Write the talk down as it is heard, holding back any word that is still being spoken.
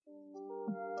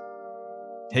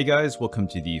Hey guys, welcome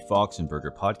to the Fox and Burger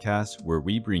podcast, where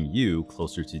we bring you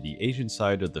closer to the Asian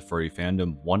side of the furry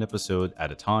fandom, one episode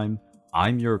at a time.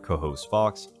 I'm your co-host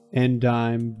Fox. And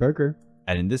I'm Burger.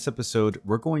 And in this episode,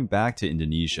 we're going back to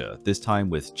Indonesia, this time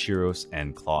with Chirros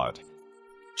and Claud.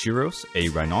 Chirros, a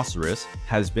rhinoceros,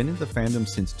 has been in the fandom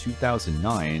since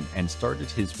 2009 and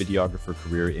started his videographer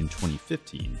career in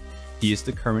 2015. He is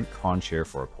the current con chair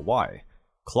for Pawai.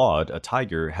 Claud, a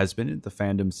tiger, has been in the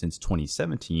fandom since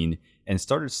 2017 and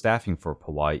started staffing for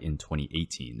Pawai in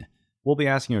 2018. We'll be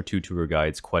asking our two tour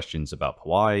guides questions about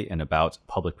Pawai and about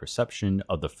public perception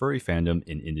of the furry fandom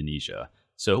in Indonesia.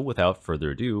 So without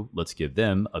further ado, let's give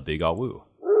them a big awoo.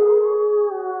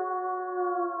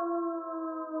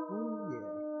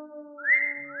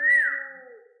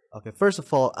 Okay, first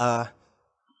of all,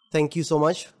 thank you so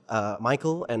much,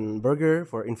 Michael and Burger,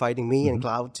 for inviting me and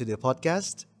Claud to the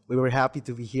podcast. We were happy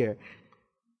to be here.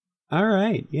 All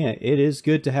right. Yeah, it is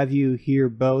good to have you here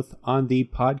both on the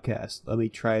podcast. Let me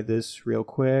try this real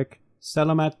quick.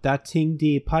 Selamat datang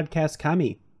di podcast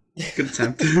kami. Good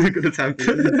attempt. Good attempt.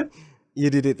 You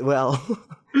did it well.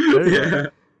 Yeah.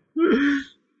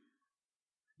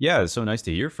 Yeah, it's so nice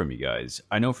to hear from you guys.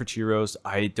 I know for Chirros,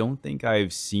 I don't think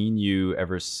I've seen you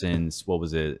ever since,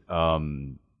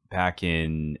 back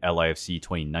in LIFC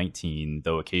 2019,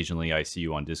 though occasionally I see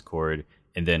you on Discord.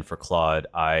 And then for Claude,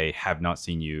 I have not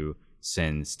seen you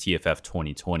since TFF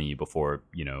 2020 before,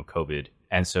 COVID.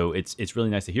 And so it's really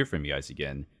nice to hear from you guys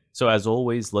again. So as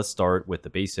always, let's start with the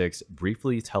basics.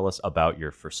 Briefly tell us about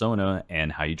your persona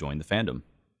and how you joined the fandom.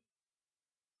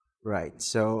 Right.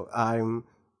 So I'm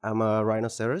a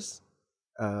rhinoceros.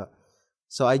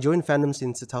 So I joined fandom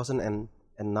since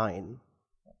 2009.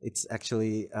 It's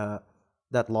actually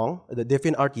that long. The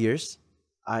DeviantArt years.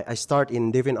 I start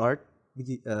in DeviantArt.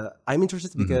 I'm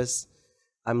interested because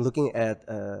I'm looking at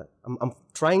I'm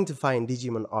trying to find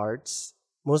Digimon arts,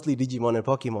 mostly Digimon and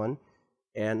Pokemon,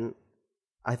 and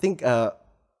I think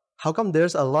how come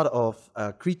there's a lot of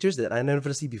creatures that I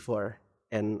never see before,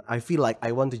 and I feel like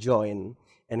I want to join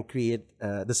and create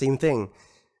the same thing,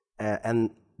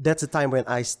 and that's the time when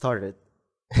I started.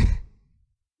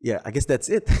 Yeah, I guess that's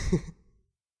it.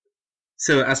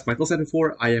 So, as Michael said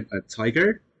before, I am a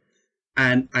tiger,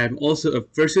 and I am also a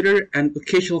fursuiter and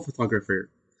occasional photographer.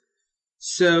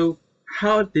 So,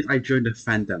 how did I join the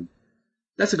fandom?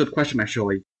 That's a good question,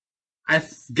 actually. I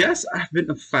guess I've been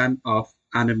a fan of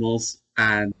animals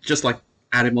and just like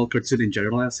animal cartoon in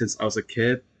general since I was a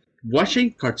kid.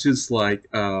 Watching cartoons like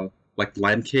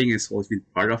Lion King has always been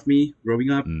part of me growing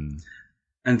up.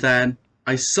 And then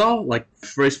I saw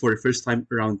furries for the first time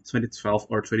around 2012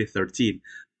 or 2013.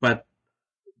 But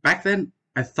back then,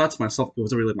 I thought to myself, it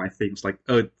wasn't really my thing. It's like,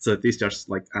 oh, so these just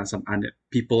some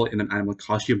people in an animal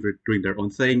costume doing their own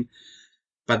thing.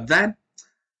 But then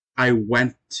I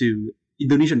went to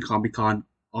Indonesian Comic Con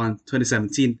on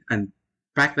 2017, and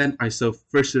back then I saw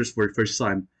fursuiters for the first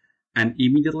time, and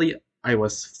immediately I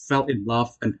fell in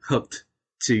love and hooked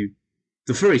to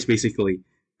the furries basically.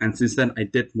 And since then, I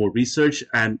did more research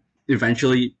and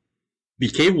eventually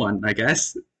became one, I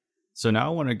guess. So now I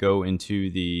want to go into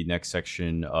the next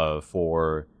section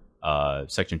for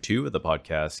section 2 of the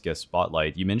podcast, Guest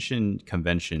Spotlight. You mentioned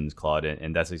conventions, Claude,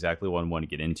 and that's exactly what I want to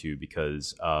get into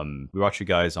because we brought you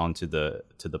guys onto the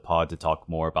pod to talk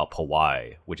more about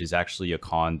Pawai, which is actually a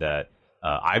con that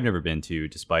I've never been to,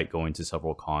 despite going to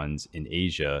several cons in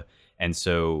Asia. And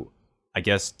so I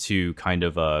guess to kind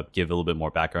of give a little bit more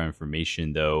background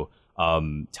information, though,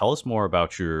 tell us more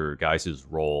about your guys'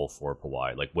 role for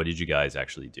Pawai. Like, what did you guys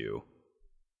actually do?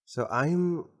 So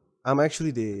I'm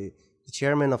actually the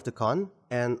chairman of the con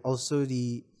and also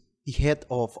the head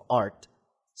of art.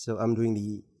 So I'm doing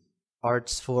the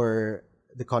arts for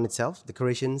the con itself,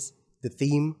 decorations, the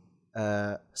theme,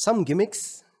 some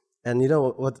gimmicks, and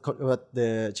what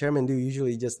the chairman do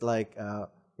usually just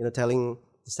telling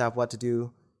the staff what to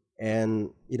do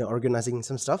and organizing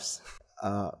some stuffs.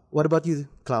 What about you,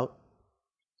 Claud?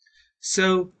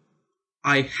 So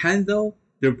I handle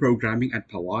the programming at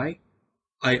Pawai.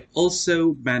 I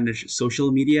also manage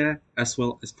social media as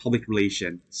well as public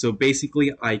relations. So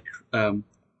basically, I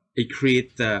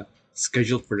create the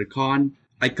schedule for the con.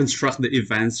 I construct the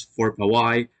events for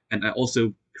Pawai, and I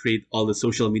also create all the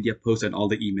social media posts and all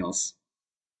the emails.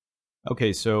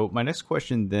 Okay, so my next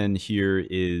question then here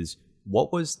is,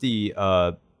 what was the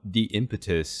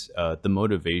impetus, the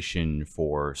motivation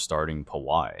for starting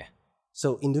Pawai?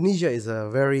 So Indonesia is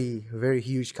a very, very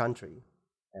huge country.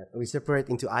 We separate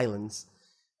into islands.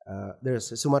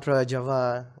 There's Sumatra,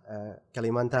 Java,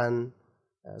 Kalimantan,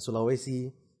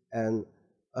 Sulawesi, and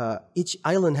each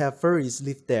island have furries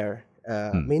live there,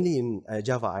 mainly in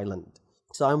Java Island.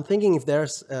 So I'm thinking if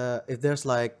there's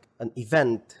like an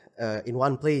event in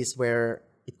one place where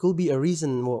it could be a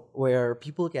reason where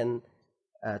people can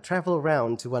travel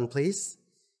around to one place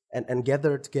and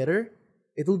gather together,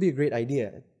 it will be a great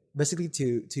idea. Basically,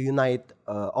 to unite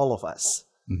all of us.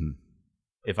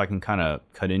 If I can kind of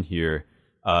cut in here,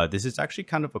 this is actually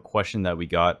kind of a question that we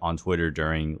got on Twitter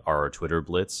during our Twitter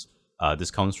Blitz.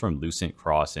 This comes from Lucent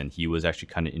Cross, and he was actually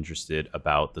kind of interested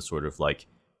about the sort of like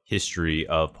history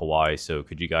of Powai. So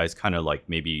could you guys kind of like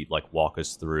maybe like walk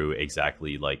us through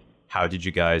exactly like how did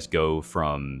you guys go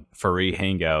from furry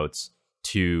hangouts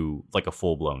to like a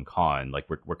full-blown con? Like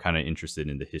we're kind of interested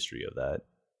in the history of that.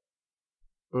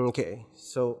 Okay,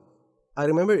 so I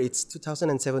remember it's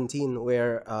 2017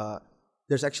 where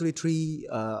there's actually 3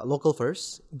 local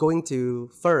furs going to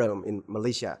Forum in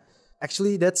Malaysia.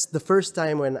 Actually, that's the first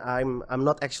time when I'm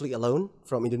not actually alone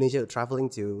from Indonesia traveling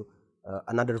to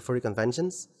another furry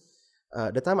conventions.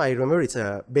 The time I remember it's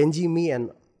Benji, me,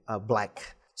 and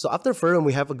Black. So after Forum,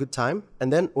 we have a good time,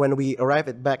 and then when we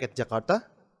arrive back at Jakarta,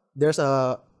 there's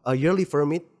a yearly fur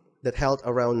meet that held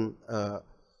around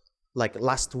like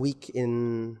last week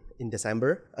in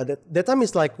December. That time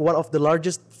is like one of the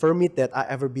largest fur meet that I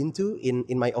ever been to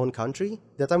in my own country.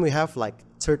 That time we have like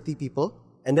 30 people,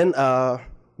 and then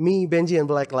me, Benji, and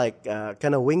Black like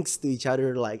kind of winks to each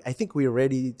other like I think we're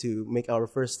ready to make our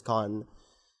first con.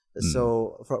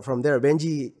 So from there,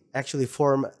 Benji actually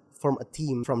form a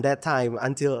team from that time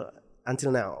until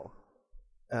now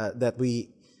that we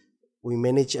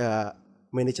manage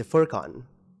a fur con.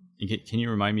 Can you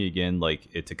remind me again,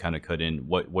 like to kind of cut in,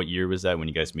 what year was that when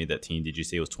you guys made that team? Did you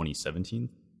say it was 2017?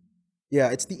 Yeah,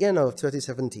 it's the end of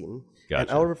 2017. Gotcha. And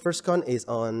our first con is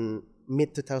on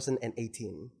mid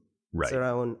 2018. Right. It's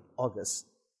around August.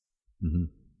 Mm-hmm.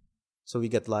 So we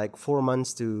get like 6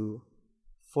 months to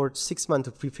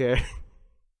prepare.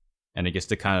 And I guess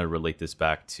to kind of relate this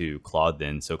back to Claude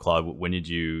then. So Claude, when did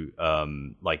you,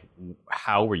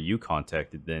 how were you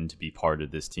contacted then to be part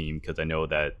of this team? Because I know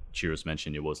that Chirros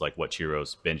mentioned it was like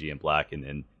Chirros, Benji, and Black.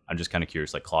 And I'm just kind of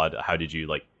curious, like Claude, how did you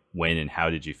when and how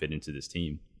did you fit into this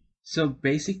team? So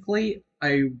basically,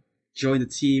 I joined the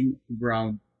team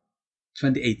around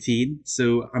 2018.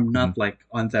 So I'm not like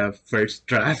on the first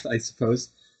draft, I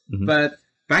suppose. Mm-hmm. But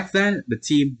back then, the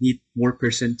team need more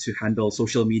person to handle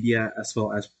social media as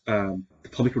well as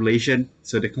public relation.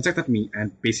 So they contacted me,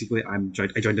 and basically I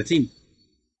joined the team.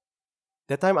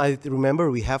 That time I remember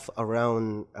we have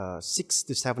around 6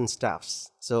 to 7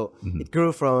 staffs. So it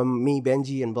grew from me,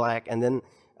 Benji, and Black, and then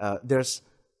there's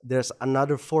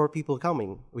another 4 people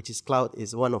coming, which is Claud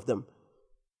is one of them.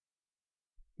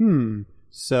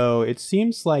 So it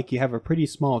seems like you have a pretty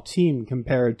small team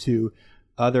compared to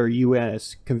other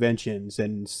US conventions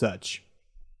and such.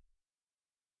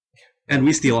 And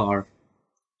we still are.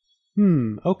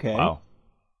 Okay. Wow.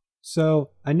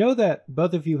 So I know that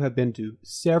both of you have been to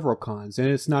several cons, and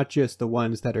it's not just the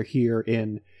ones that are here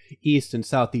in East and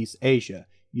Southeast Asia.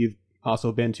 You've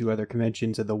also been to other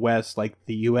conventions in the West, like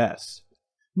the US.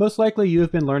 Most likely you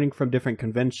have been learning from different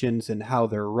conventions and how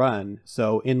they're run.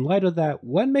 So in light of that,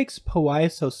 what makes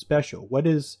Powai so special?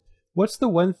 What's the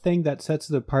one thing that sets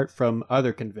it apart from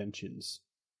other conventions?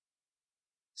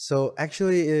 So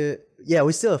actually,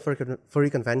 we still have a furry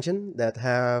convention that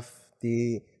have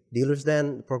the dealer's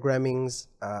den, programmings,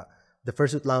 the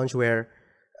fursuit lounge where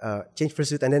change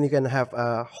fursuit, and then you can have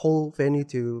a whole venue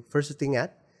to fursuiting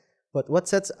at. But what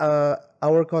sets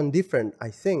our con different,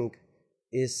 I think,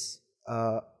 is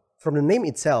from the name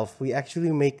itself. We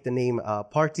actually make the name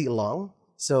Party Along.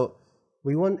 So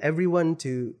we want everyone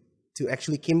to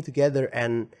actually came together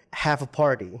and have a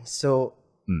party. So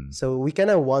we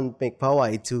kind of want make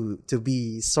Powai to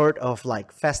be sort of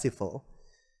like festival.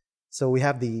 So we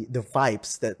have the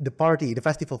vibes, the party, the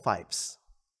festival vibes.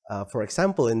 For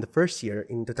example, in the first year,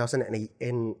 in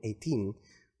 2018,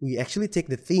 we actually take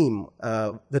the theme,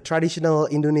 the traditional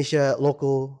Indonesia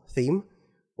local theme,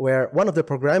 where one of the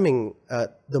programming,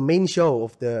 the main show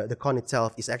of the con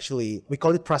itself is actually, we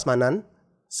call it prasmanan.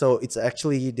 So it's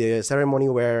actually the ceremony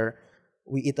where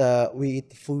we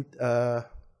eat food,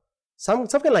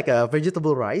 something like a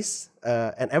vegetable rice,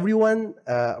 and everyone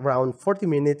around 40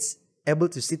 minutes able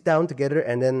to sit down together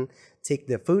and then take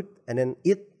the food and then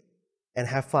eat and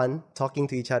have fun talking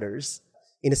to each others.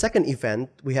 In the second event,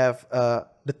 we have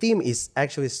the theme is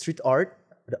actually street art,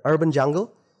 the urban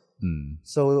jungle.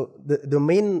 So the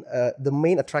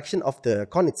main attraction of the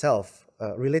con itself,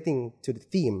 relating to the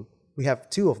theme, we have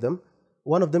 2 of them.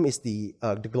 One of them is the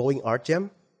glowing art gem.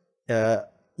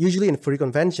 Usually in furry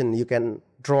convention, you can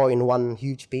draw in one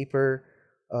huge paper,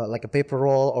 like a paper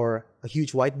roll or a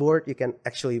huge whiteboard. You can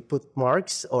actually put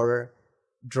marks or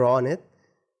draw on it.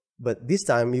 But this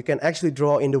time you can actually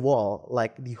draw in the wall,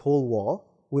 like the whole wall.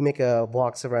 We make a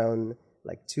box around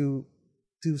like two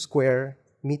square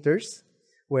meters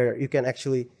where you can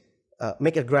actually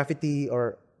make a graffiti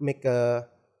or make a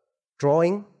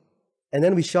drawing. And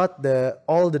then we shot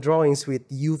all the drawings with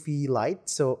UV light,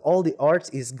 so all the art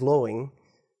is glowing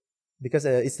because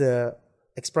it's the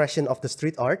expression of the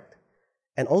street art.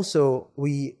 And also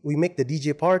we make the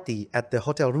DJ party at the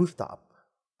hotel rooftop.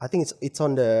 I think it's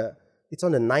on the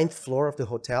ninth floor of the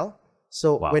hotel.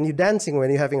 So Wow. when you're dancing, when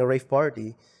you're having a rave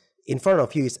party, in front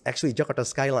of you is actually Jakarta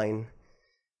skyline.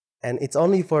 And it's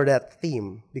only for that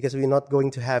theme because we're not going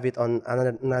to have it on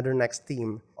another next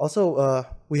theme. Also,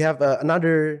 we have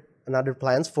another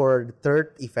plans for the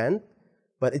third event,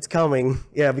 but it's coming.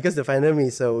 Yeah, because of the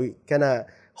pandemic, so we kind of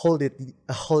hold it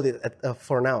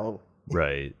for now.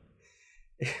 Right.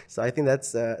 So I think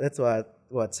that's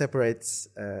what separates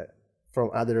from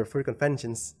other furry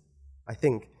conventions, I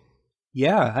think.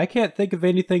 Yeah, I can't think of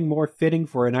anything more fitting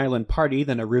for an island party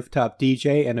than a rooftop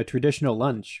DJ and a traditional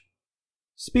lunch.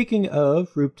 Speaking of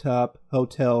rooftop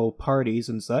hotel parties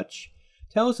and such,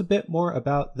 tell us a bit more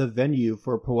about the venue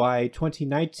for Powai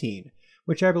 2019,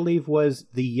 which I believe was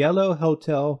the Yellow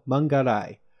Hotel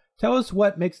Manggarai. Tell us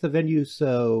what makes the venue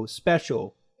so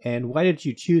special, and why did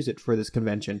you choose it for this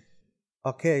convention?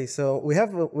 Okay, so we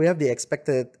have the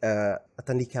expected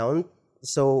attendee count,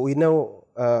 so we know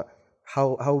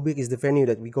how big is the venue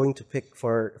that we're going to pick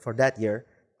for that year.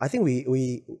 I think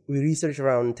we researched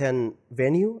around 10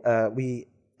 venue. We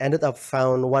ended up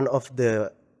found one of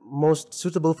the most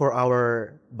suitable for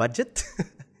our budget.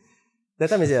 That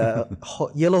time is a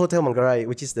Yellow Hotel Manggarai,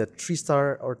 which is the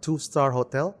 3-star or 2-star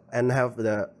hotel, and have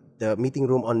the meeting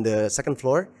room on the second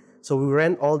floor. So we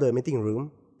rent all the meeting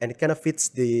room, and it kind of fits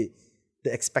the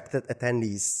expected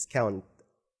attendees count.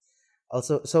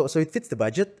 Also, so it fits the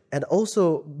budget, and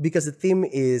also because the theme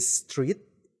is street,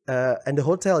 and the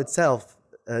hotel itself,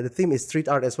 the theme is street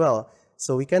art as well.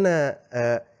 So we kind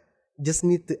of just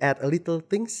need to add a little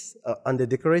things on the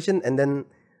decoration, and then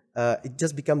it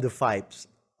just becomes the vibes,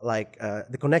 like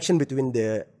the connection between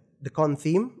the con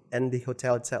theme and the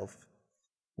hotel itself.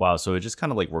 Wow, so it just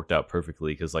kind of like worked out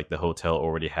perfectly because like the hotel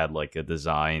already had like a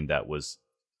design that was,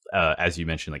 as you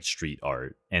mentioned, like street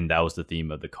art, and that was the theme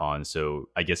of the con. So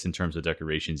I guess in terms of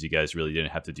decorations, you guys really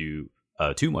didn't have to do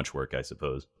too much work, I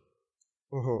suppose.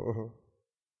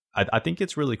 I think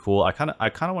it's really cool. I kind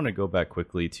of want to go back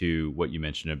quickly to what you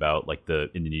mentioned about like the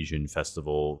Indonesian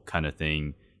festival kind of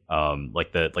thing,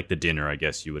 like the dinner, I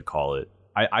guess you would call it.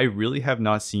 I really have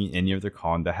not seen any other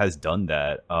con that has done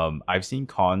that. I've seen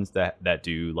cons that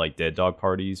do like dead dog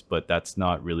parties, but that's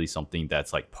not really something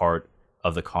that's like part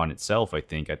of the con itself. I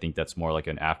think that's more like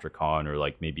an after con or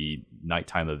like maybe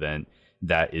nighttime event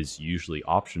that is usually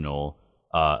optional.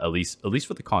 At least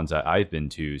for the cons that I've been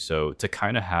to. So to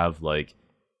kind of have like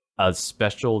a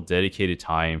special dedicated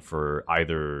time for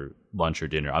either lunch or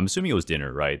dinner. I'm assuming it was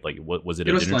dinner, right? Like, what was it?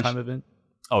 A dinner time event?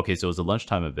 Okay, so it was a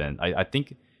lunchtime event. I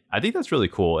think that's really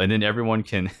cool. And then everyone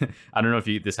can. I don't know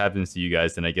if this happens to you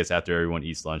guys. Then I guess after everyone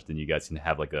eats lunch, then you guys can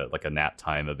have like a nap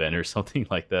time event or something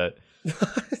like that.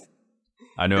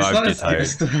 I know I get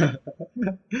tired.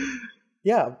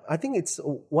 Yeah, I think it's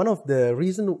one of the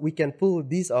reasons we can pull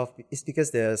this off is because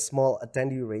the small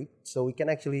attendee rate, so we can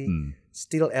actually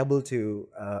still able to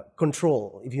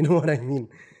control, if you know what I mean.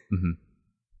 Mm-hmm.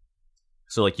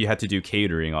 So like you had to do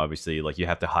catering, obviously, like you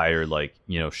have to hire like,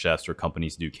 chefs or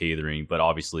companies to do catering, but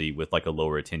obviously with like a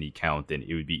lower attendee count, then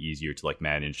it would be easier to like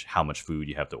manage how much food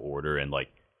you have to order and like,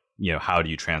 how do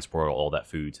you transport all that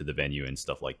food to the venue and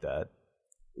stuff like that.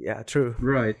 Yeah, true.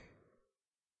 Right.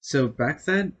 So back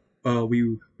then,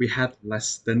 we had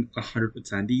less than 100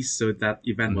 attendees, so that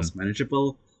event was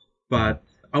manageable. But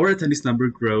our attendees number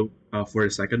grew for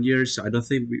the second year, so I don't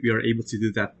think we are able to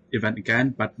do that event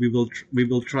again. But we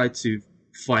will try to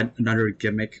find another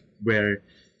gimmick where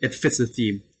it fits the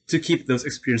theme to keep those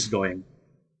experiences going.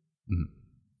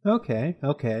 Okay,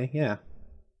 yeah.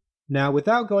 Now,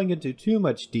 without going into too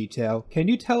much detail, can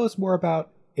you tell us more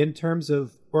about, in terms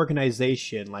of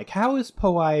organization, like how is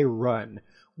Powai run?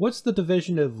 What's the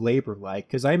division of labor like?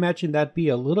 Because I imagine that'd be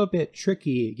a little bit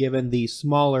tricky given the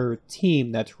smaller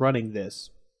team that's running this.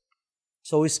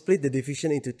 So we split the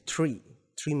division into three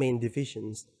main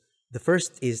divisions. The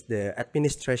first is the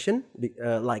administration,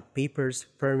 like papers,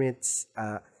 permits,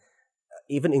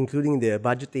 even including the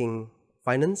budgeting,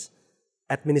 finance,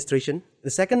 administration.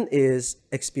 The second is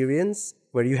experience,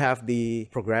 where you have the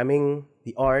programming,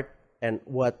 the art, and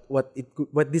what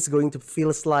this is going to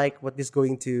feels like, what is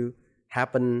going to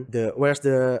happen. Where's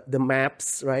the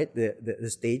maps, right? The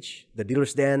stage, the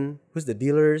dealer's den, who's the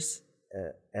dealers,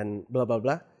 and blah blah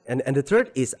blah. And the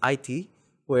third is IT,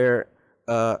 where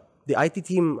the IT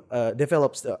team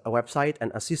develops a website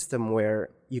and a system where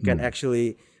you can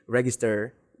actually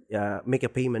register, make a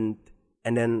payment,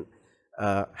 and then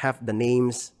have the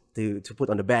names to put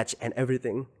on the badge and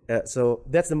everything. So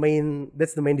that's the main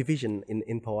division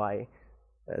in Powai.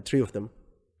 Three of them.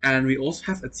 And we also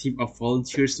have a team of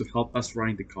volunteers to help us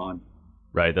running the con.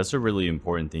 Right, that's a really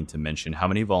important thing to mention. How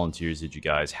many volunteers did you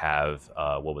guys have,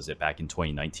 what was it, back in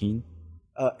 2019?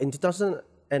 In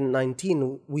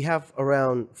 2019, we have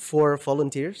around 4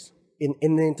 volunteers. In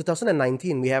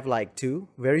 2019, we have like 2,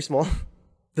 very small.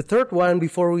 The third one,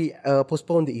 before we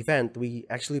postponed the event, we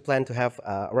actually plan to have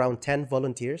around 10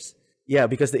 volunteers. Yeah,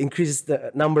 because the increase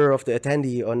the number of the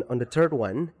attendee on the third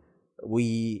one,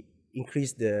 we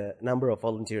increased the number of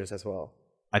volunteers as well.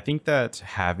 I think that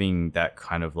having that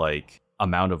kind of like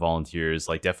amount of volunteers,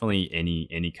 like definitely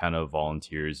any kind of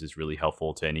volunteers is really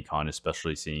helpful to any con,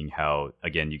 especially seeing how,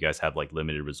 again, you guys have like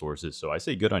limited resources. So I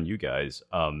say good on you guys.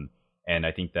 And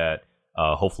I think that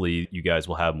hopefully you guys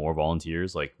will have more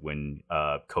volunteers like when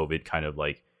COVID kind of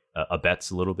like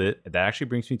abets a little bit. That actually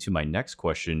brings me to my next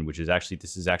question, which is actually,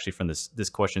 this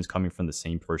question is coming from the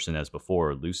same person as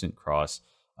before, Lucent Cross.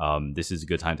 This is a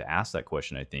good time to ask that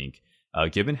question, I think.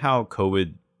 Given how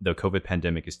the COVID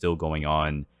pandemic is still going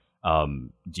on,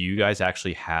 do you guys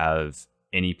actually have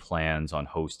any plans on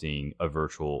hosting a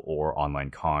virtual or online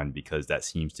con? Because that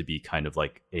seems to be kind of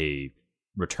like a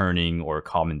returning or a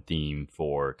common theme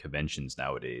for conventions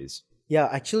nowadays. Yeah,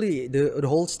 actually, the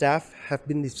whole staff have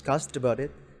been discussed about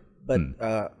it, but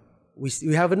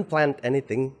we haven't planned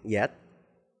anything yet.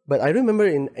 But I remember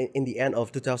in the end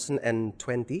of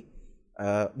 2020,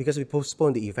 because we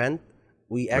postponed the event,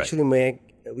 we actually made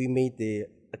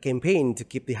a campaign to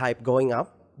keep the hype going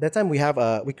up. That time we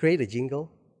created a jingle.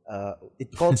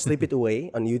 It's called "Sleep It Away"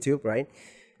 on YouTube, right?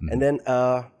 And then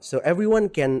so everyone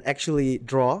can actually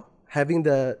draw, having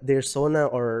their Sona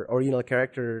or original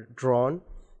character drawn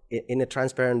in a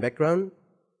transparent background,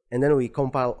 and then we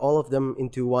compile all of them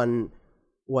into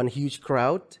one huge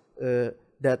crowd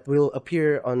that will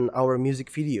appear on our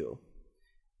music video.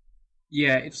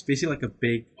 Yeah, it's basically like a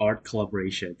big art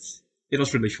collaboration. It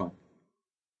was really fun.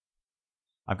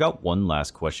 I've got one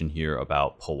last question here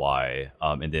about Powai,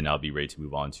 and then I'll be ready to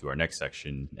move on to our next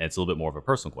section. And it's a little bit more of a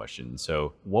personal question.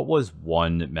 So what was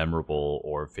one memorable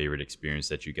or favorite experience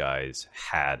that you guys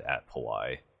had at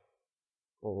Powai?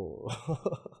 Oh,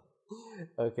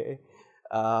 okay.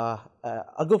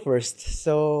 I'll go first.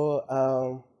 So,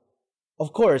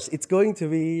 of course, it's going to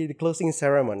be the closing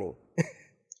ceremony.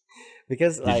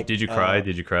 Because did you cry?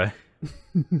 Did you cry?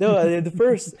 No, the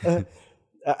first...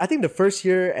 I think the first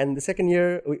year and the second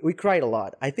year we cried a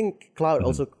lot. I think Claud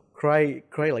also cried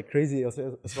like crazy as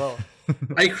well.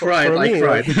 I cried.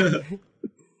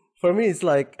 For me, it's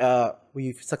like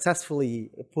we've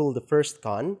successfully pulled the first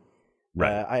con.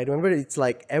 Right. I remember it's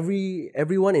like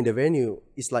everyone in the venue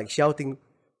is like shouting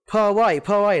 "Powai,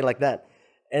 Powai" like that,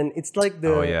 and it's like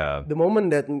the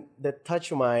moment that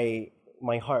touched my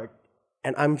heart,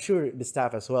 and I'm sure the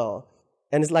staff as well.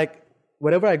 And it's like,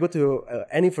 whenever I go to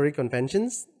any furry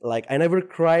conventions, like I never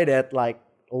cry that like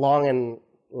long and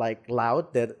like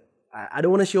loud that I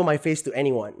don't want to show my face to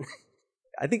anyone.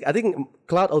 I think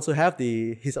Claud also have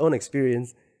his own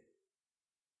experience.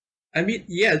 I mean,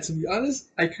 yeah, to be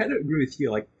honest, I kind of agree with you.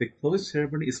 Like the closing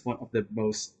ceremony is one of the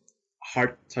most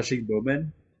heart-touching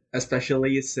moments,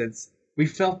 especially since we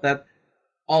felt that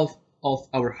all of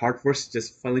our hard work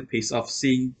just finally pays off.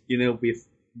 Seeing, we've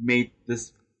made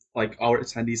this, like, our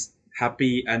attendees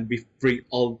happy, and we bring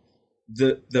all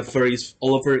the furries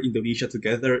all over Indonesia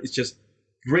together. It just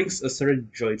brings a certain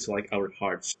joy to like our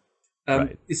hearts.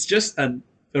 Right. It's just a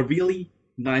really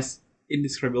nice,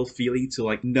 indescribable feeling to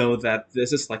like know that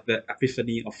this is like the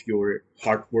epiphany of your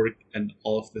hard work and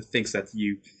all of the things that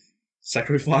you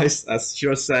sacrificed. As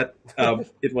Chirros said,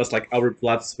 it was like our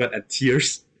blood, sweat, and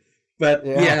tears. But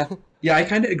yeah, I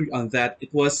kind of agree on that.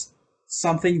 It was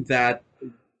something that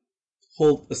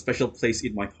hold a special place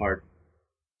in my heart.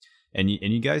 And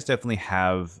you guys definitely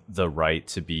have the right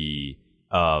to be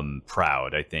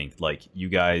proud, I think. Like, you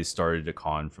guys started a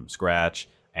con from scratch,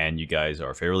 and you guys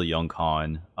are a fairly young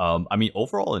con. I mean,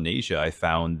 overall in Asia, I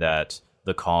found that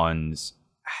the cons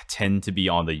tend to be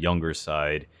on the younger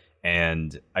side.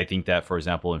 And I think that, for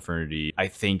example, Infernity, I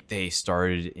think they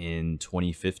started in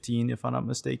 2015, if I'm not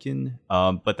mistaken.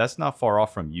 But that's not far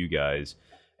off from you guys.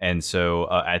 And so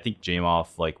I think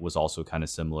JMOF was also kind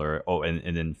of similar. Oh,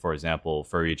 and then, for example,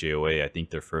 Furry JOA, I think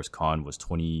their first con was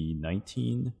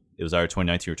 2019. It was either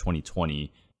 2019 or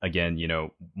 2020.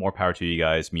 Again, more power to you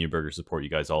guys. Meteor Burger support you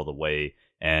guys all the way.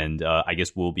 And I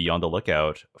guess we'll be on the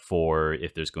lookout for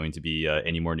if there's going to be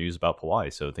any more news about Hawaii.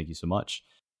 So thank you so much.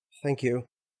 Thank you.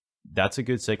 That's a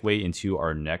good segue into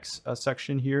our next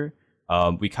section here.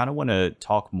 We kind of want to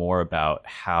talk more about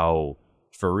how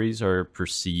furries are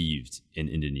perceived in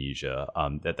Indonesia.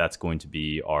 That's going to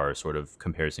be our sort of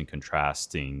comparison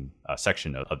contrasting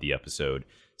section of the episode.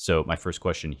 So my first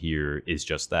question here is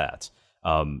just that.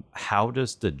 How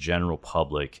does the general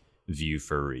public view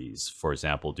furries? For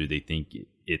example, do they think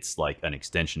it's like an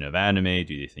extension of anime?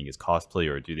 Do they think it's cosplay,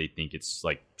 or do they think it's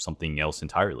like something else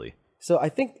entirely? So I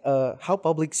think how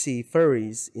public see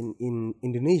furries in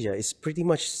Indonesia is pretty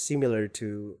much similar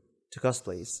to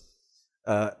cosplays.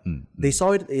 They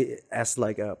saw it as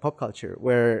like a pop culture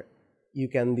where you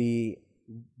can be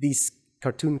this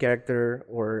cartoon character,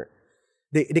 or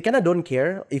they kind of don't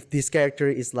care if this character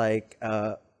is like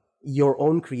your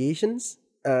own creations,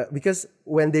 because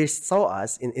when they saw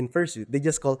us in fursuit, they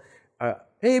just call,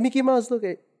 hey, Mickey Mouse, look,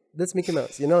 that's Mickey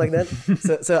Mouse, like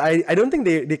that. so I don't think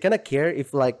they kind of care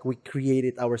if like we create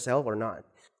it ourselves or not.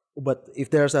 But if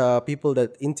there's people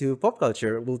that into pop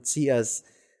culture will see us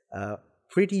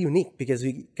pretty unique, because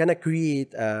we kind of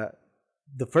create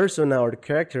the persona or the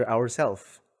character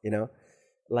ourselves,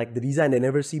 like the design they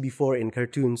never see before in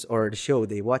cartoons or the show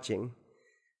they watching.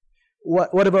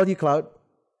 What about you, Claud?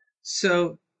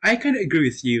 So I kind of agree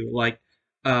with you. Like,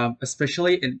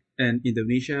 especially in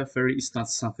Indonesia, furry is not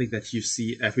something that you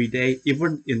see every day,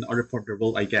 even in other part of the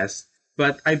world, I guess.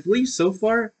 But I believe so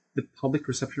far the public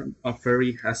reception of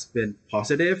furry has been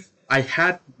positive. I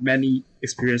had many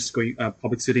experiences going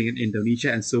public suiting in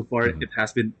Indonesia, and so far it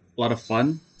has been a lot of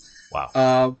fun.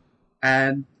 Wow.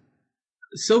 And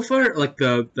so far, like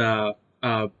the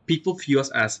people view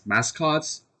us as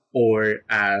mascots or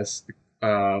as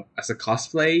a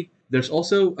cosplay. There's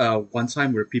also one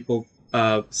time where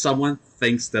someone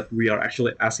thinks that we are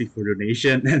actually asking for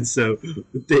donation, and so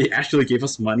they actually gave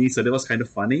us money. So that was kind of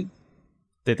funny.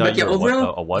 They thought you were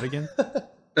a what again?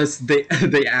 As they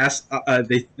asked,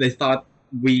 they thought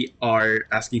we are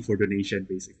asking for donation,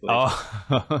 basically. Oh,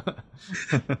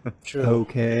 True.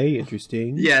 Okay,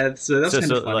 interesting. Yeah, so that's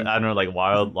kind of funny. Like, I don't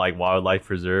know, like wildlife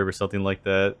preserve or something like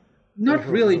that. Not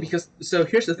really, because so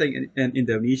here's the thing: in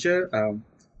Indonesia,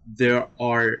 there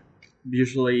are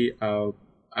usually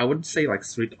I wouldn't say like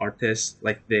street artists,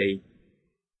 like they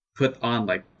put on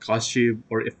like costume,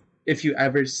 or if you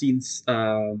ever seen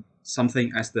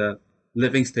something as the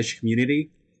living stage community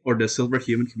or the silver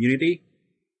human community,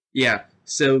 yeah.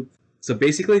 So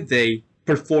basically they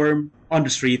perform on the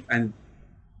street and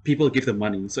people give them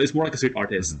money. So it's more like a street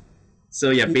artist. So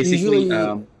yeah, basically.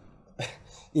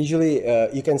 Usually,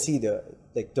 you can see the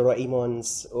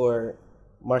Doraemons or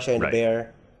Marsha and the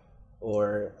Bear,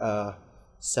 or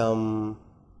some,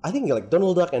 I think like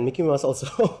Donald Duck and Mickey Mouse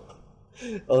also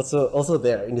also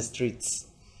there in the streets.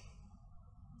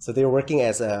 So they're working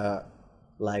as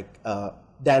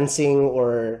dancing,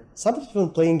 or some people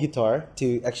playing guitar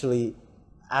to actually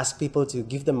ask people to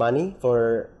give them money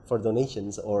for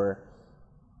donations, or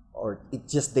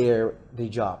it's just their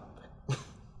job.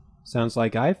 Sounds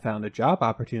like I found a job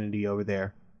opportunity over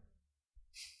there.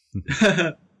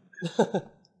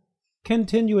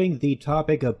 Continuing the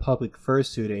topic of public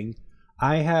fursuiting,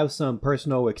 I have some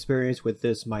personal experience with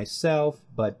this myself,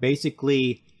 but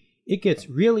basically it gets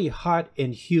really hot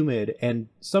and humid and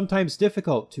sometimes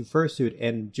difficult to fursuit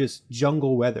in just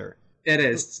jungle weather. It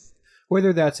is.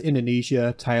 Whether that's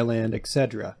Indonesia, Thailand,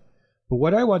 etc. But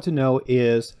what I want to know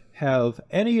is, have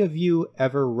any of you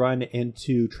ever run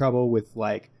into trouble with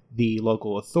like the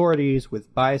local authorities,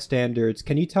 with bystanders?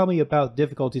 Can you tell me about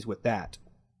difficulties with that?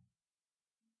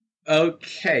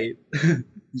 Okay.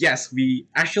 Yes, I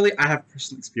have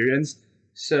personal experience.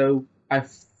 So I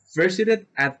visited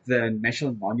at the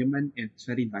National Monument in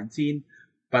 2019,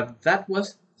 but that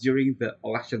was during the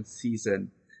election season.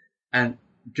 And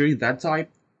during that time,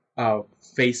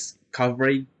 face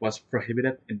covering was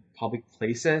prohibited in public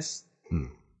places.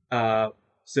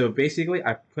 So basically,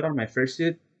 I put on my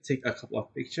fursuit, take a couple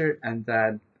of pictures, and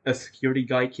then a security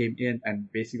guy came in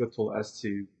and basically told us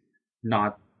to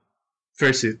not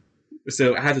fursuit.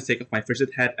 So I had to take off my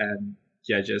fursuit hat and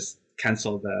just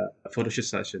cancel the photo shoot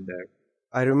session there.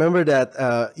 I remember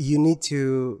that you need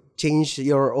to change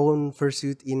your own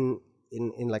fursuit in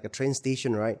like a train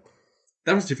station, right?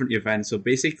 That was a different event. So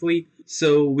basically,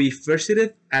 we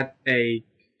fursuited at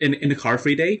in a car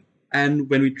free day, and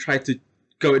when we tried to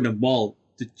go in the mall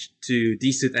to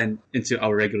de-suit and into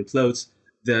our regular clothes,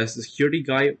 the security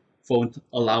guy won't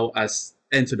allow us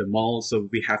into the mall, so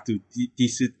we have to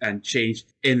de-suit and change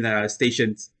in the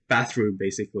station's bathroom,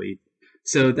 basically.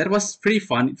 So that was pretty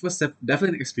fun. It was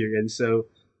definitely an experience. So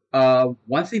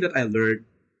one thing that I learned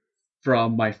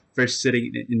from my first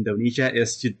sitting in Indonesia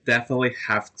is you definitely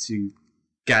have to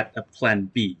get a plan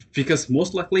B, because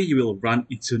most likely you will run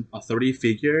into an authority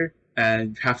figure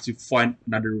and you have to find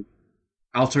another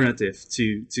alternative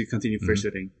to continue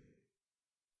pursuing.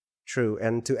 True,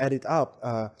 and to add it up,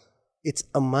 it's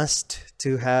a must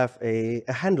to have a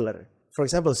handler. For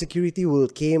example, security will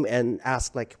came and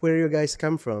ask like, where you guys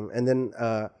come from, and then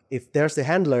if there's the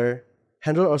handler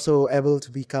also able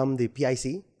to become the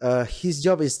PIC. His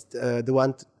job is the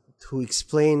one to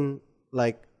explain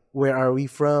like where are we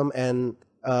from, and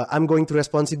I'm going to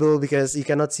responsible because you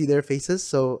cannot see their faces,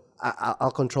 so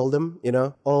I'll control them.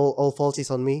 All fault is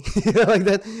on me, like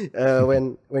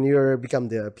that. When you become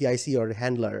the PIC or the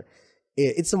handler,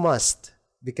 it's a must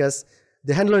because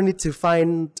the handler needs to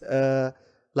find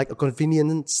like a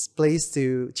convenience place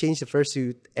to change the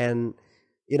fursuit, and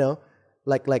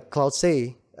like Claud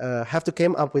say, have to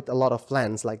come up with a lot of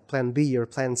plans, like plan B or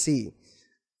plan C.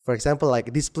 For example,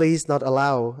 like this place not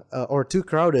allow or too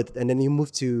crowded, and then you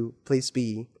move to place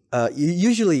B.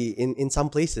 Usually, in some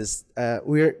places,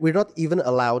 we're not even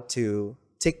allowed to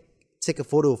take a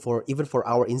photo for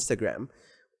our Instagram.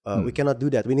 We cannot do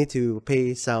that. We need to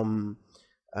pay some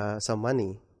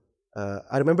money.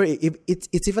 I remember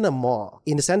it's even a mall.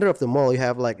 In the center of the mall, you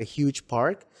have like a huge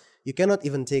park. You cannot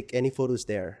even take any photos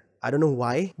there. I don't know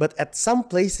why, but at some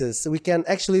places we can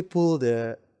actually pull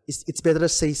the. It's better to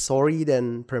say sorry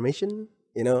than permission.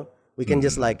 We can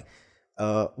just like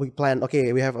we plan.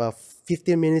 Okay, we have a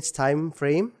 15 minutes time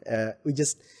frame. We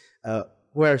just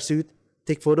wear a suit,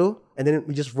 take photo, and then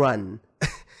we just run.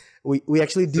 we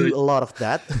actually do a lot of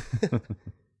that.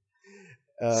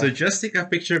 So just take a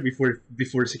picture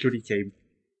before security came.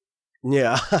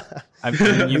 Yeah.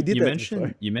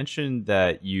 You mentioned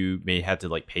that you may have to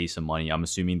like pay some money. I'm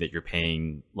assuming that you're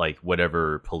paying like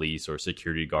whatever police or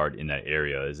security guard in that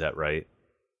area. Is that right?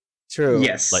 True.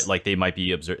 Yes. Like they might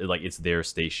be like it's their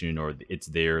station or it's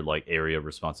their like area of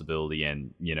responsibility,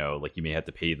 and like you may have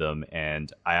to pay them.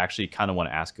 And I actually kind of want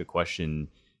to ask a question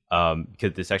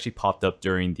because this actually popped up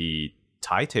during the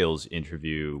Tie Tales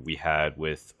interview we had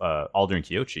with Alder and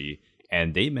Kyochi.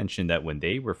 And they mentioned that when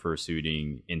they were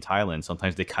fursuiting in Thailand,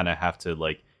 sometimes they kind of have to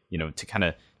to kind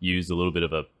of use a little bit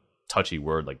of a touchy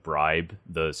word, like bribe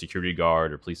the security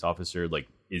guard or police officer. Like,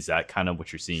 is that kind of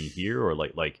what you're seeing here, or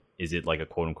like is it like a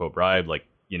quote unquote bribe, like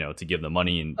to give them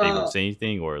money and they won't say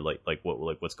anything, or like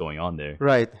what's going on there?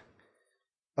 Right.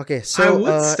 Okay, so I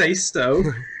would say so.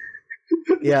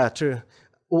 Yeah, true.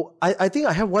 Well, I think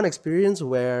I have one experience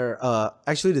where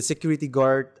actually the security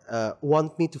guard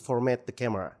want me to format the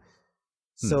camera.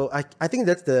 So I think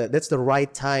that's the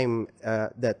right time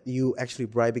that you actually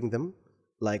bribing them,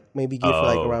 like maybe give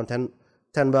like around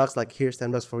 $10, like here's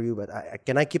 $10 for you, but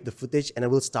can I keep the footage and I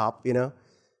will stop,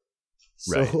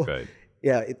 So, Right.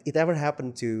 Yeah, it ever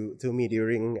happened to me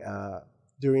during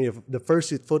the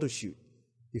first photo shoot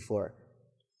before.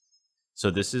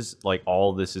 So this is like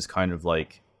all this is kind of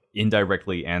like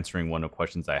indirectly answering one of the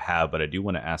questions I have, but I do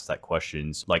want to ask that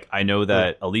questions. Like I know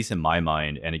that at least in my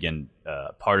mind, and again,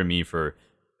 pardon me for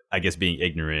I guess being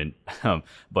ignorant,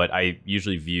 but I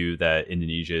usually view that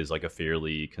Indonesia is like a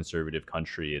fairly conservative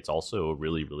country. It's also a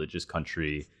really religious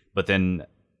country. But then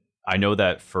I know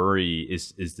that furry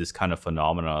is this kind of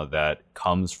phenomena that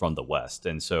comes from the West.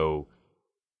 And so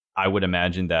I would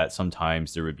imagine that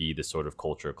sometimes there would be this sort of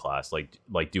culture class. Like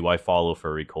do I follow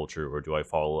furry culture or do I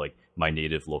follow like my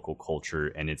native local culture?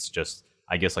 And it's just,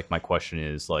 I guess like my question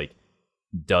is like,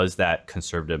 does that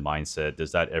conservative mindset,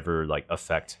 does that ever like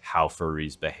affect how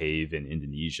furries behave in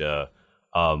Indonesia,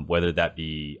 whether that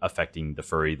be affecting the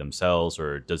furry themselves,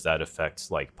 or does that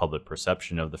affect like public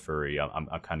perception of the furry? I'm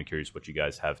kind of curious what you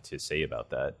guys have to say about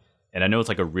that. And I know it's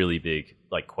like a really big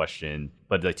like question,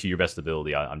 but like to your best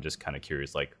ability, I'm just kind of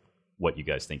curious like what you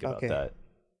guys think about that.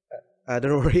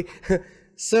 Don't worry.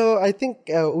 So I think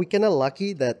we kind of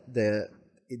lucky that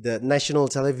the national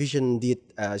television did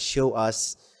show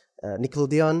us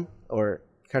Nickelodeon or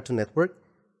Cartoon Network.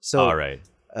 So all right.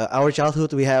 Our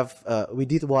childhood, we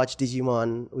did watch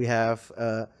Digimon. We have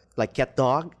like Cat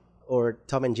Dog or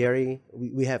Tom and Jerry.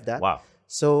 We have that. Wow.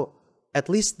 So at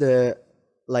least the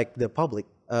public,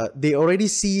 they already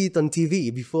see it on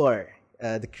TV before,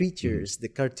 the creatures, the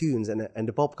cartoons, and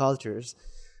the pop cultures.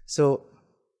 So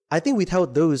I think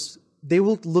without those, they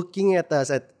will looking at us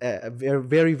at very,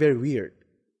 very, very weird.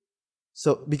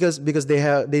 So because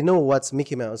they know what's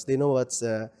Mickey Mouse, they know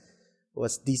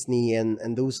what's Disney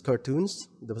and those cartoons,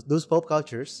 those pop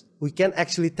cultures. We can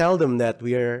actually tell them that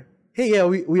we are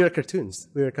cartoons,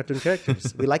 we are cartoon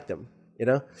characters. We like them,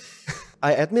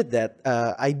 I admit that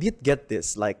I did get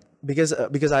this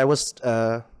because I was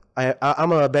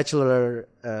I'm a bachelor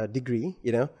degree,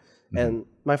 And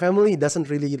my family doesn't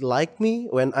really like me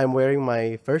when I'm wearing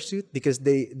my fursuit because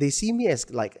they see me as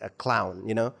like a clown,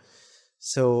 you know.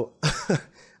 So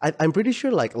I'm pretty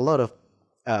sure like a lot of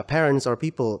parents or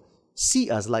people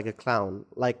see us like a clown,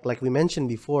 like we mentioned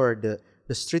before,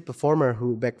 the street performer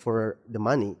who beg for the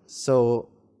money. So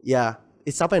yeah,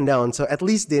 it's up and down. So at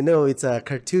least they know it's a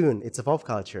cartoon, it's a pop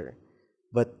culture.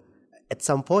 But at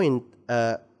some point,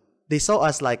 they saw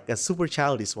us like a super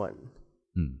childish one.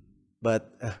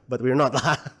 But we're not.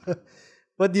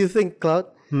 What do you think, Claude?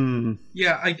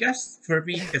 Yeah, I guess for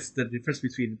me, it's the difference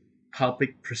between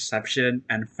public perception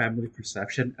and family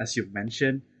perception, as you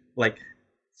mentioned. Like,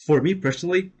 for me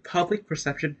personally, public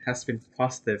perception has been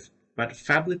positive, but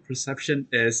family perception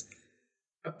is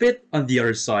a bit on the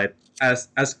other side. As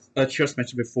Chirros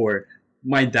mentioned before,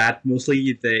 my dad mostly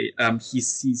he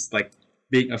sees like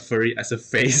being a furry as a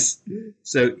phase,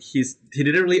 so he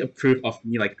didn't really approve of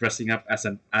me like dressing up as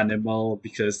an animal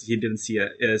because he didn't see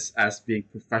it as being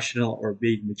professional or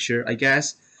being mature, I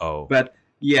guess. Oh. But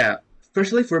yeah,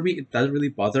 personally for me, it doesn't really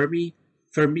bother me.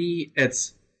 For me,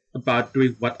 it's about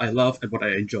doing what I love and what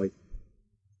I enjoy.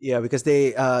 Yeah, because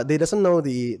they doesn't know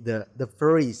the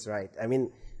furries, right? I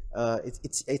mean,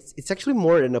 it's actually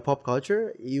more in the pop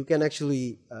culture. You can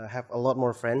actually have a lot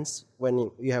more friends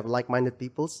when you have like-minded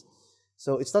peoples.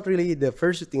 So it's not really the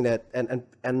first thing that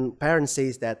and parents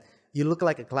says that you look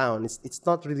like a clown. It's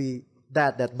not really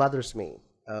that bothers me.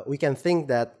 We can think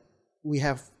that we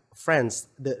have friends.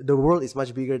 The world is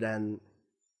much bigger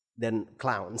than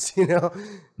clowns, you know.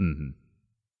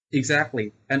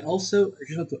 Exactly. And also, I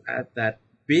just want to add that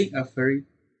being a furry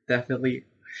definitely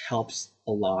helps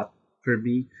a lot for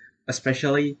me,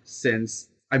 especially since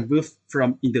I moved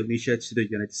from Indonesia to the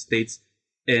United States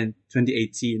in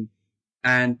 2018.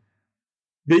 And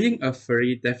being a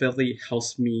furry definitely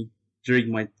helps me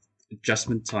during my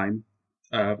adjustment time,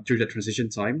 during the transition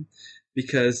time,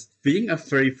 because being a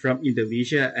furry from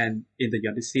Indonesia and in the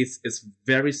United States is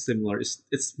very similar.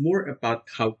 It's more about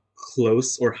how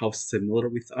close or how similar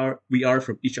we are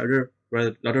from each other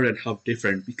rather than how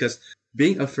different, because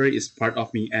being a furry is part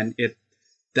of me and it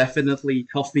definitely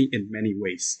helps me in many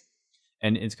ways.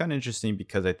 And it's kind of interesting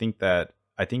because I think that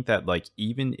like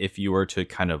even if you were to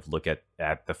kind of look at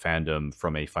the fandom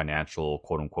from a financial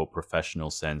quote unquote professional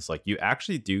sense, like you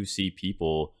actually do see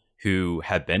people who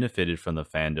have benefited from the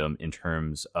fandom in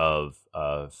terms of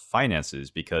finances,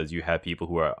 because you have people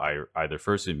who are either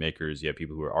fursuit makers, you have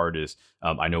people who are artists.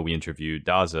 I know we interviewed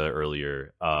Daza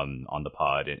earlier on the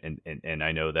pod, and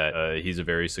I know that he's a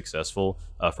very successful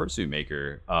fursuit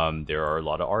maker. There are a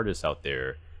lot of artists out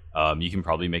there. You can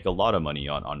probably make a lot of money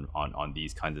on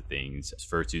these kinds of things.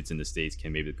 Fursuits in the States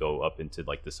can maybe go up into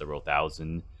like the several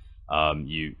thousand.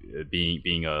 You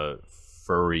being a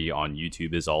furry on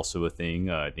YouTube is also a thing.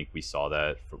 I think we saw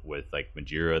that with like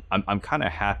Majira. I'm kind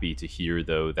of happy to hear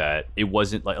though that it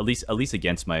wasn't like at least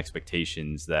against my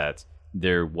expectations, that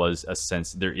there is a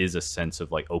sense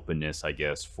of like openness, I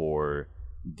guess, for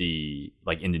the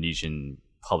like Indonesian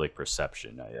public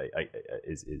perception.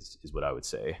 Is what I would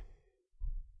say.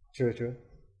 True.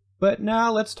 But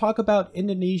now let's talk about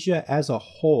Indonesia as a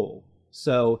whole.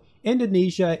 So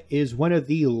Indonesia is one of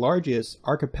the largest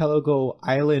archipelago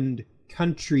island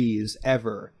countries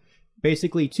ever.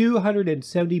 Basically,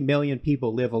 270 million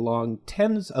people live along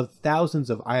tens of thousands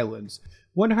of islands,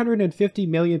 150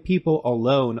 million people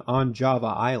alone on Java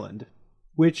Island,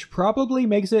 which probably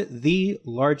makes it the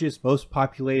largest, most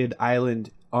populated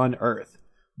island on Earth.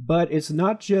 But it's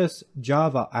not just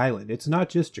Java Island, it's not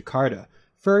just Jakarta.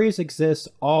 Furries exist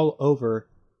all over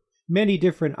many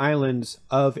different islands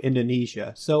of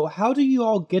Indonesia. So how do you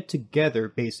all get together,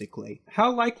 basically?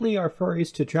 How likely are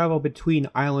furries to travel between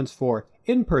islands for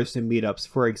in-person meetups,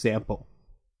 for example?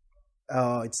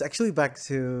 It's actually back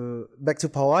to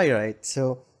Pawai, right?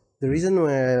 So the reason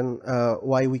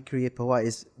why we create Pawai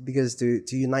is because to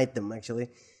unite them, actually.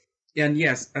 And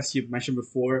yes, as you mentioned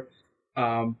before,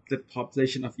 the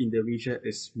population of Indonesia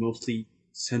is mostly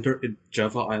centered in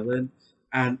Java Island,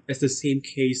 and it's the same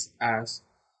case as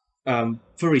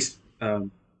furries.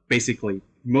 Basically,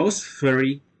 most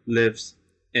furry lives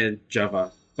in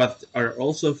Java, but are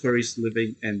also furries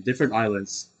living in different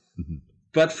islands. Mm-hmm.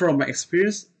 But from my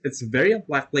experience, it's very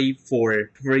unlikely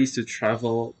for furries to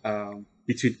travel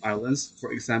between islands.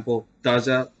 For example,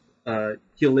 Daja,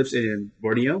 he lives in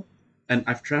Borneo, and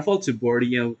I've traveled to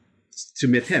Borneo to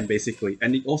meet him, basically,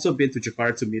 and he also been to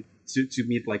Jakarta to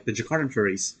meet like the Jakartan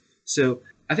furries. So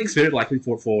I think it's very likely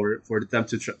for them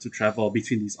to travel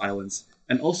between these islands.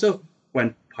 And also,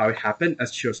 when Pawai happened,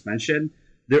 as Chirros mentioned,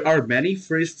 there are many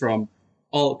furries from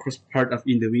all across part of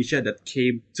Indonesia that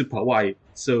came to Pawai.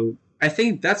 So I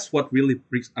think that's what really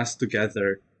brings us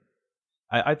together.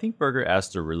 I think Berger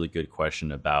asked a really good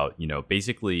question about,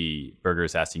 basically Berger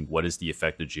is asking what is the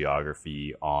effect of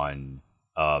geography on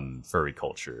furry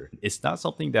culture. It's not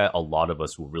something that a lot of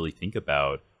us will really think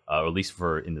about, or at least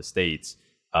for in the States.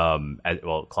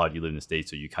 Well, Claude, you live in the States,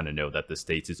 so you kind of know that the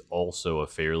States is also a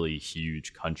fairly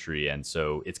huge country. And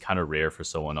so it's kind of rare for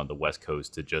someone on the West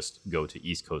Coast to just go to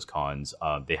East Coast cons.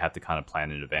 They have to kind of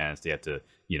plan in advance. They have to,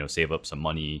 save up some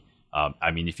money.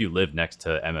 I mean, if you live next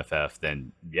to MFF,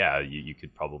 then yeah, you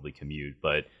could probably commute,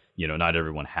 but not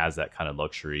everyone has that kind of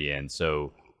luxury. And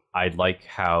so I like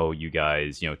how you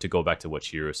guys, to go back to what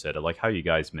Chirros said, I like how you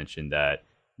guys mentioned that,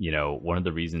 one of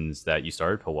the reasons that you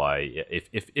started Hawaii,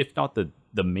 if not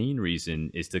the main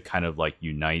reason, is to kind of like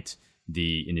unite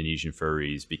the Indonesian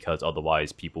furries, because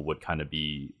otherwise people would kind of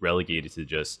be relegated to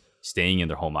just staying in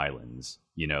their home islands.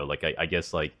 Like I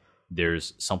guess like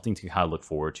there's something to kind of look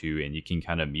forward to, and you can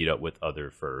kind of meet up with other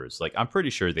furs. Like I'm pretty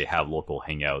sure they have local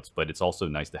hangouts, but it's also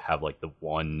nice to have like the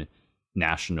one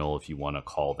national, if you want to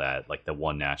call that, like the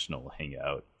one national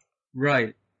hangout.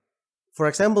 Right. For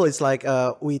example, it's like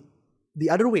the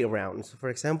other way around. So for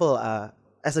example,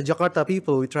 as a Jakarta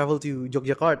people, we travel to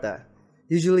Yogyakarta.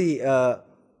 Usually,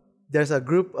 there's a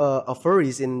group of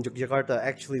furries in Yogyakarta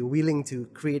actually willing to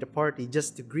create a party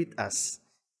just to greet us.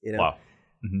 Wow.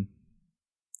 Mm-hmm.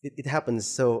 It happens.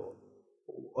 So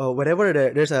whenever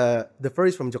there's the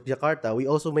furries from Yogyakarta, we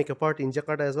also make a party in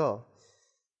Jakarta as well.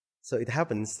 So it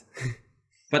happens.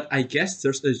 But I guess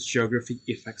there's a geography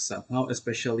effect somehow,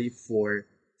 especially for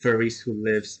furries who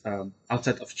lives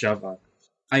outside of Java.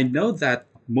 I know that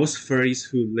most furries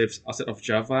who live outside of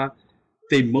Java,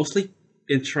 they mostly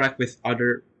interact with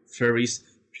other furries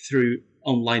through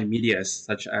online medias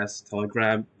such as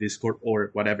Telegram, Discord,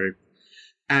 or whatever,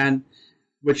 and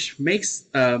which makes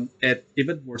it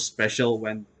even more special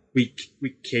when we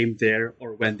came there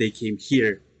or when they came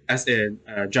here, as in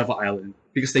Java Island,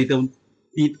 because they don't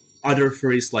meet other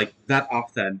furries like that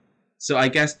often. So I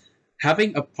guess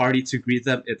having a party to greet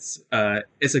them, it's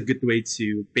a good way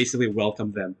to basically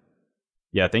welcome them.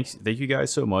 Yeah, thank you guys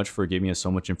so much for giving us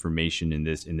so much information in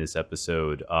this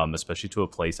episode, especially to a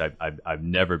place I've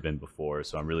never been before.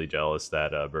 So I'm really jealous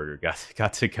that Berger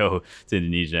got to go to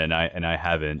Indonesia and I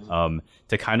haven't.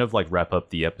 To kind of like wrap up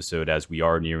the episode as we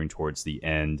are nearing towards the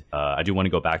end, I do want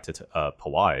to go back to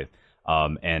Pawai.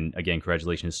 And again,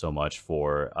 congratulations so much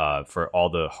for all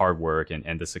the hard work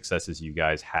and the successes you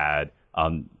guys had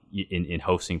in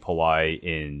hosting Pawai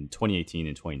in 2018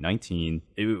 and 2019.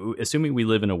 Assuming we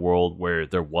live in a world where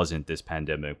there wasn't this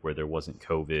pandemic, where there wasn't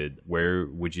COVID, where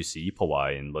would you see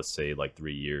Pawai in, let's say, like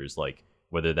 3 years? Like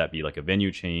whether that be like a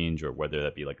venue change or whether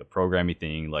that be like a programming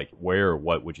thing, like where or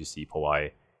what would you see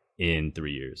Pawai in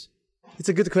 3 years? It's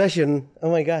a good question.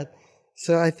 Oh my God.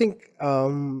 So I think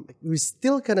we're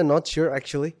still kind of not sure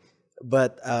actually,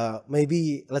 but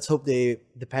maybe let's hope the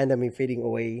pandemic fading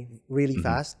away really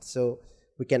fast, so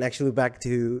we can actually back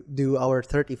to do our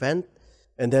third event,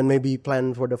 and then maybe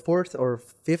plan for the fourth or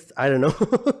fifth. I don't know.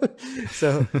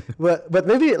 So, but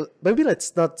maybe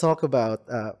let's not talk about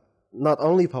not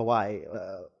only Hawaii.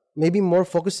 Maybe more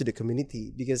focus to the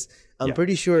community, because I'm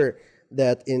pretty sure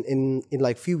that in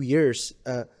like few years.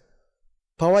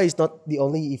 Pawai is not the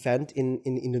only event in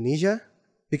Indonesia,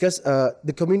 because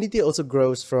the community also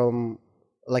grows from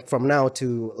now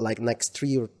to like next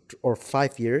 3 or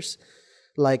 5 years.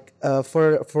 Like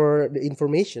for the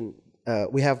information,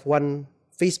 we have one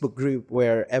Facebook group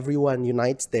where everyone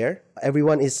unites there.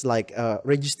 Everyone is like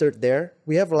registered there.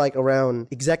 We have like around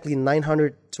exactly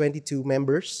 922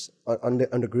 members on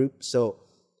the group. So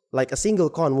like a single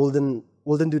con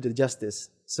wouldn't do the justice.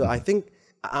 So I think.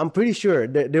 I'm pretty sure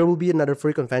there will be another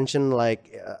free convention, like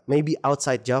maybe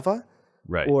outside Java,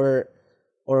 right?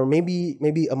 Or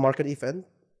maybe a market event,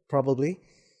 probably,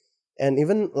 and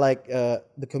even like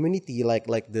the community, like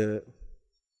the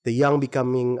young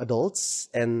becoming adults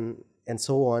and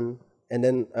so on, and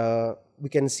then we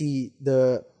can see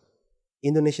the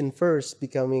Indonesian furs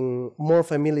becoming more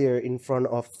familiar in front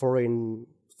of foreign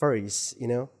furries,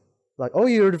 Like, oh,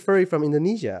 you're the furry from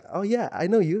Indonesia. Oh yeah, I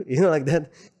know you. Like that.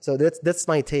 So that's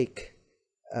my take.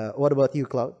 What about you,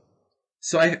 Claud?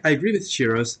 So I agree with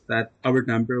Chirros that our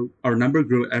number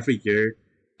grew every year,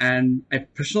 and I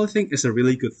personally think it's a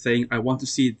really good thing. I want to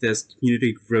see this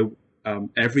community grow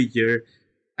every year,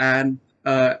 and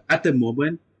at the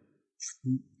moment,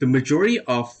 the majority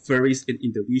of furries in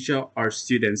Indonesia are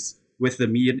students with the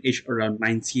median age around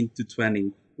 19 to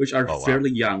 20, which are fairly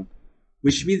young,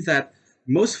 which means that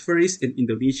most furries in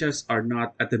Indonesia are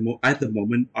not at the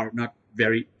moment are not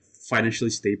very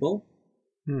financially stable.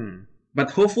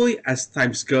 But hopefully, as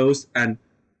time goes and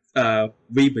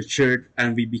we matured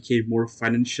and we became more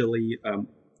financially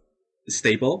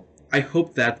stable. I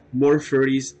hope that more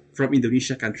furries from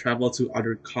Indonesia can travel to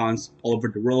other cons all over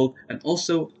the world, and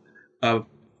also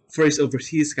furries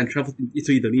overseas can travel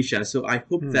into Indonesia. So I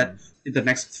hope that in the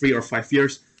next 3 or 5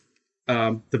 years,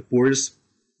 the borders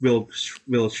will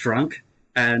shrunk,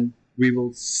 and we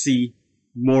will see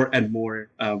more and more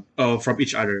from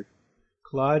each other.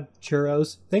 Claud,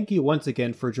 Chirros, thank you once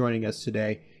again for joining us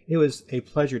today. It was a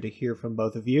pleasure to hear from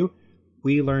both of you.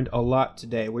 We learned a lot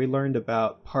today. We learned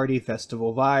about party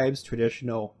festival vibes,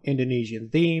 traditional Indonesian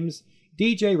themes,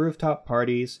 DJ rooftop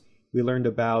parties. We learned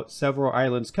about several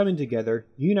islands coming together,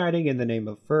 uniting in the name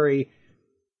of furry.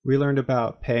 We learned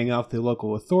about paying off the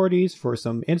local authorities for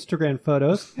some Instagram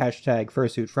photos, hashtag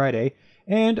Fursuit Friday,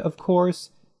 and of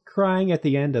course, crying at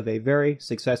the end of a very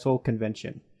successful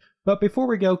convention. But before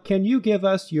we go, can you give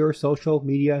us your social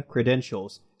media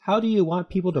credentials? How do you want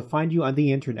people to find you on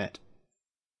the internet?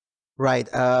 Right.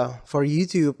 For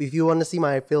YouTube, if you want to see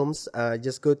my films,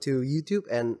 just go to YouTube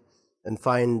and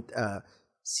find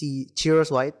Chirros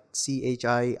White,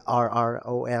 ChirrosWhite.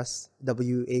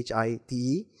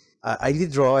 I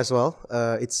did draw as well.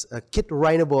 It's Kid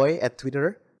Rhino Boy at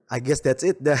Twitter. I guess that's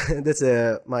it. That's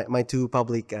my two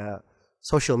public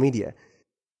social media.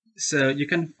 So you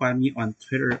can find me on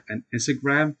Twitter and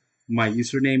Instagram. My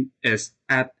username is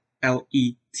at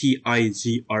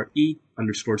LETIGRE_C.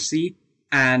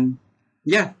 And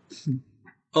yeah,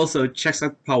 also check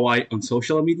out Powai on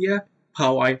social media,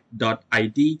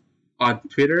 powai.id on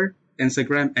Twitter,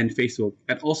 Instagram, and Facebook.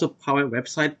 And also Powai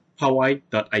website,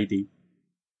 powai.id.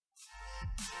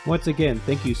 Once again,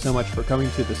 thank you so much for coming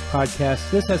to this podcast.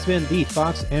 This has been the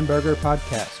Fox and Burger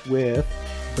Podcast with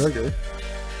Burger.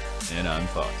 And I'm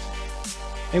Fox.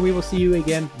 And we will see you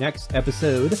again next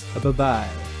episode. Bye-bye.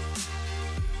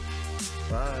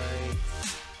 Bye.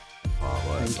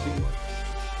 Thank you.